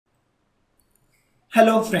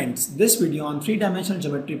Hello friends, this video on 3-dimensional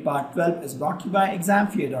geometry part 12 is brought to you by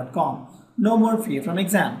examfear.com. No more fear from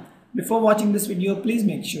exam. Before watching this video, please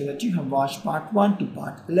make sure that you have watched part 1 to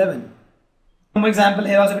part 11. For example,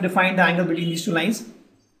 here also we define the angle between these two lines.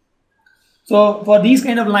 So for these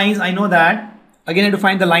kind of lines, I know that again I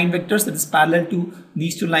define the line vectors that is parallel to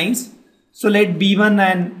these two lines. So let B1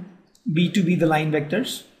 and B2 be the line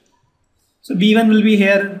vectors. So B1 will be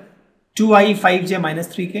here 2i 5j minus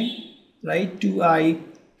 3k. Right, 2i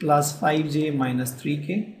plus 5j minus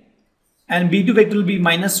 3k, and b2 vector will be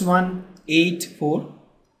minus 1 8 4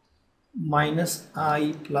 minus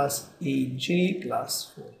i plus 8j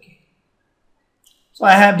plus 4k. So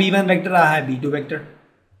I have b1 vector, I have b2 vector.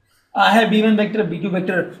 I have b1 vector, b2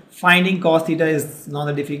 vector. Finding cos theta is not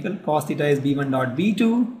that difficult. Cos theta is b1 dot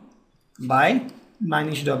b2 by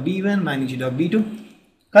magnitude of b1 magnitude of b2,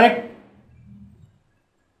 correct?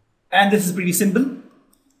 And this is pretty simple.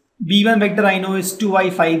 B1 vector I know is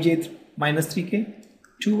 2i 5j minus 3k,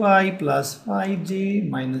 2i plus 5j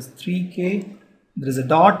minus 3k. There is a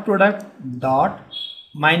dot product, dot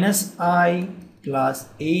minus I plus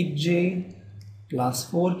 8j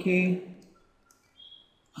plus 4k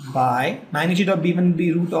by magnitude of B1 will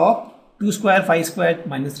be root of 2 square 5 square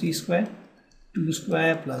minus 3 square, 2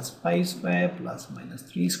 square plus 5 square plus minus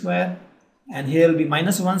 3 square, and here will be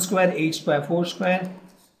minus 1 square 8 square 4 square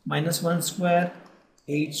minus 1 square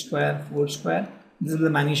 8 square 4 square. This is the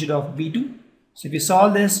magnitude of B2. So if you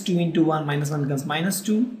solve this, 2 into 1 minus 1 becomes minus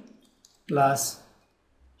 2 plus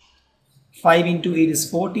 5 into 8 is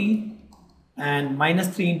 40 and minus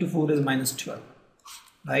 3 into 4 is minus 12,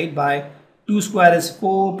 right? By 2 square is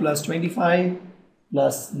 4 plus 25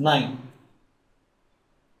 plus 9.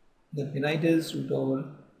 The right is root over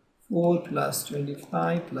 4 plus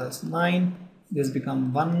 25 plus 9. This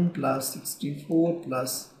becomes 1 plus 64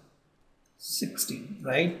 plus 16,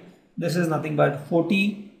 right? This is nothing but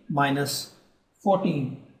 40 minus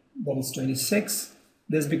 14, that is 26.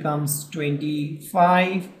 This becomes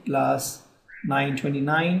 25 plus 9,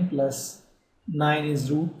 29 plus 9 is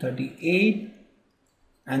root 38,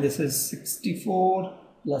 and this is 64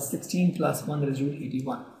 plus 16 plus 1, that is root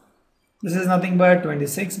 81. This is nothing but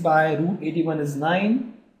 26 by root 81 is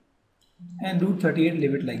 9 and root 38,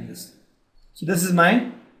 leave it like this. So this is my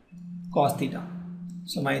cos theta.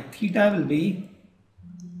 So my theta will be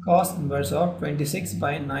cos inverse of 26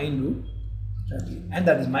 by 9 root 30, and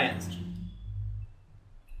that is my answer.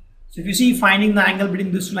 So if you see, finding the angle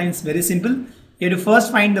between these two lines is very simple. You have to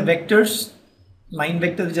first find the vectors, line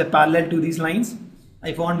vectors which are parallel to these lines.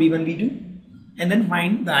 I found b1, b2, and then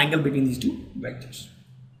find the angle between these two vectors.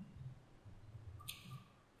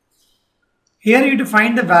 Here you have to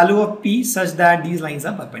find the value of p such that these lines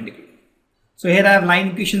are perpendicular. So here I have line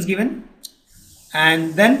equations given.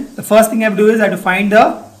 And then the first thing I have to do is I have to find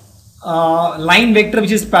the line vector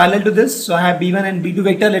which is parallel to this. So I have b1 and b2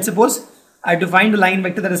 vector. Let's suppose I have to find the line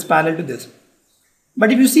vector that is parallel to this.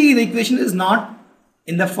 But if you see, the equation is not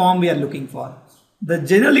in the form we are looking for. The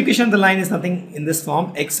general equation of the line is nothing in this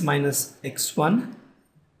form: x minus x1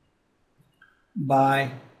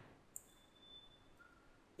 by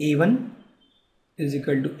a1 is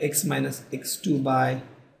equal to x minus x2 by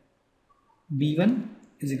b1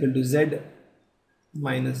 is equal to z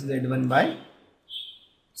minus z1 by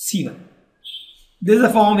c1. This is the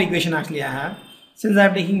form of equation actually I have. Since I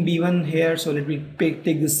am taking b1 here, so let me take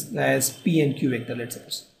this as p and q vector, let's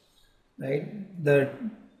suppose, right? The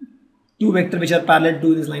two vectors which are parallel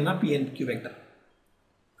to this line are p and q vector.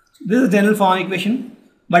 So this is the general form equation,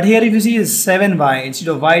 but here if you see is 7y, instead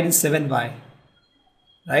of y it is 7y,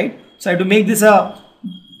 right? So I have to make this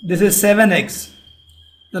this is 7x,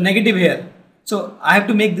 the negative here. So I have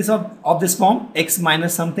to make this of this form, x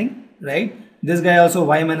minus something, right? This guy also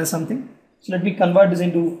y minus something. So let me convert this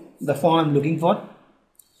into the form I'm looking for.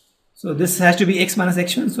 So this has to be x minus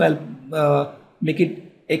x1. So I'll make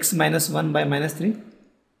it x minus 1 by minus 3.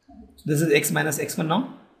 So this is x minus x1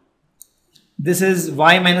 now. This is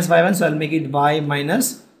y minus y1. So I'll make it y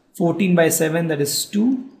minus 14 by 7. That is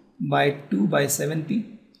 2 by 2 by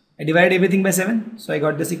 7p. I divided everything by 7. So I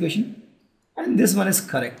got this equation. And this one is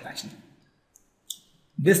correct actually.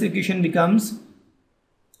 This equation becomes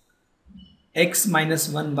x minus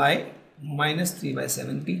 1 by minus 3 by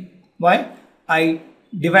 7p. Why? I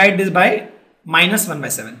divide this by minus 1 by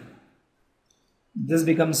 7. This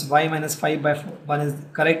becomes y minus 5 by 4. 1 is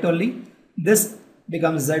correct only. This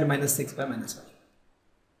becomes z minus 6 by minus 5.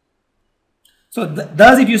 So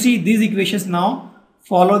thus if you see, these equations now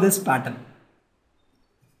follow this pattern.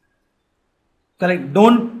 Correct.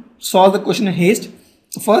 Don't solve the question in haste.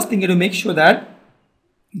 The first thing you have to make sure that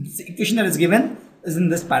the equation that is given is in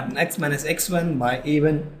this pattern: x minus x1 by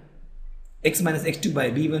a1 x minus x2 by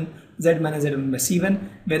b1, z minus z1 by c1,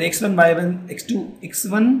 where x1 y1 x2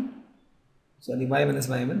 x1, sorry, y1 is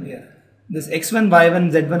y1, yeah, this x1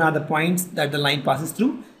 y1 z1 are the points that the line passes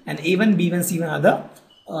through, and a1 b1 c1 are the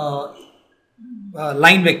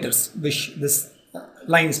line vectors which this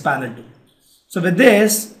line is parallel to. So with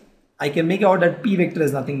this I can make out that p vector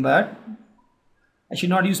is nothing but, I should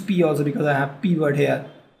not use p also because I have p word here,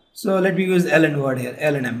 so let me use l and word here,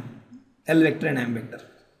 l and m, l vector and m vector.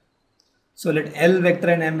 So let L vector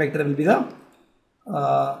and M vector will be the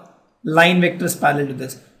line vectors parallel to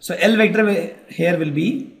this. So L vector here will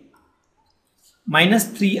be minus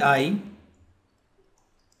 3i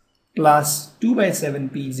plus 2 by 7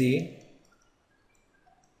 pj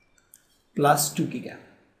plus 2k cap.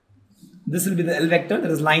 This will be the L vector, that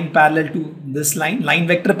is line parallel to this line, line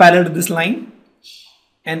vector parallel to this line,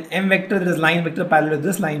 and M vector, that is line vector parallel to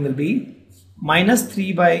this line, will be minus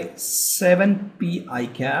 3 by 7 pi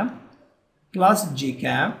cap plus j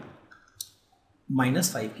cap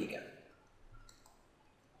minus 5k cap.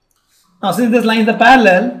 Now since this lines are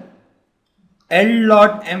parallel, L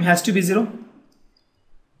dot M has to be 0,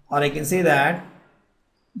 or I can say that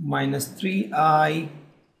minus 3i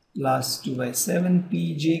plus 2 by 7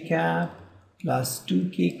 pj cap plus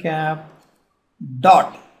 2k cap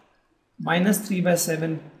dot minus 3 by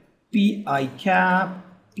 7 pi cap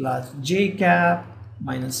plus j cap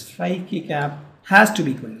minus 5k cap has to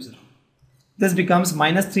be equal to 0. This becomes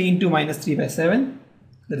minus 3 into minus 3 by 7,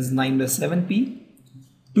 that is 9 by 7p,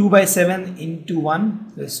 2 by 7 into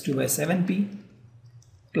 1 is 2 by 7p,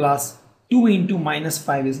 plus 2 into minus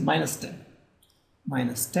 5 is minus 10.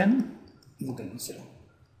 Minus 10 is equal to 0.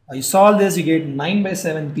 Now you solve this, you get 9 by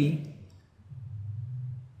 7p,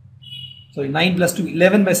 sorry, 9 plus 2,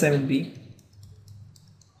 11 by 7p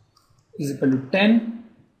is equal to 10,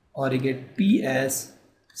 or you get p as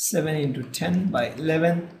 7 into 10 by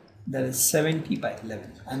 11, that is 70 by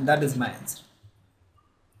 11, and that is my answer.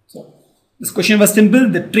 So this question was simple.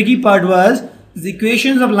 The tricky part was the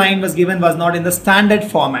equations of line was given was not in the standard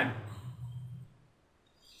format.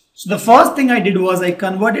 So the first thing I did was I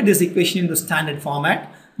converted this equation into standard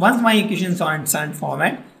format. Once my equations are in standard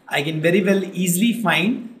format, I can very well easily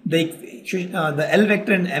find the L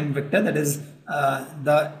vector and M vector, that is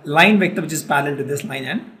the line vector which is parallel to this line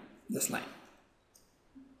and this line.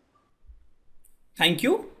 Thank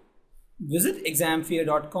you. Visit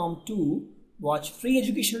examfear.com to watch free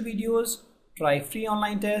educational videos, try free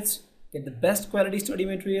online tests, get the best quality study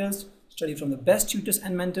materials, study from the best tutors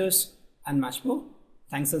and mentors, and much more.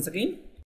 Thanks once again.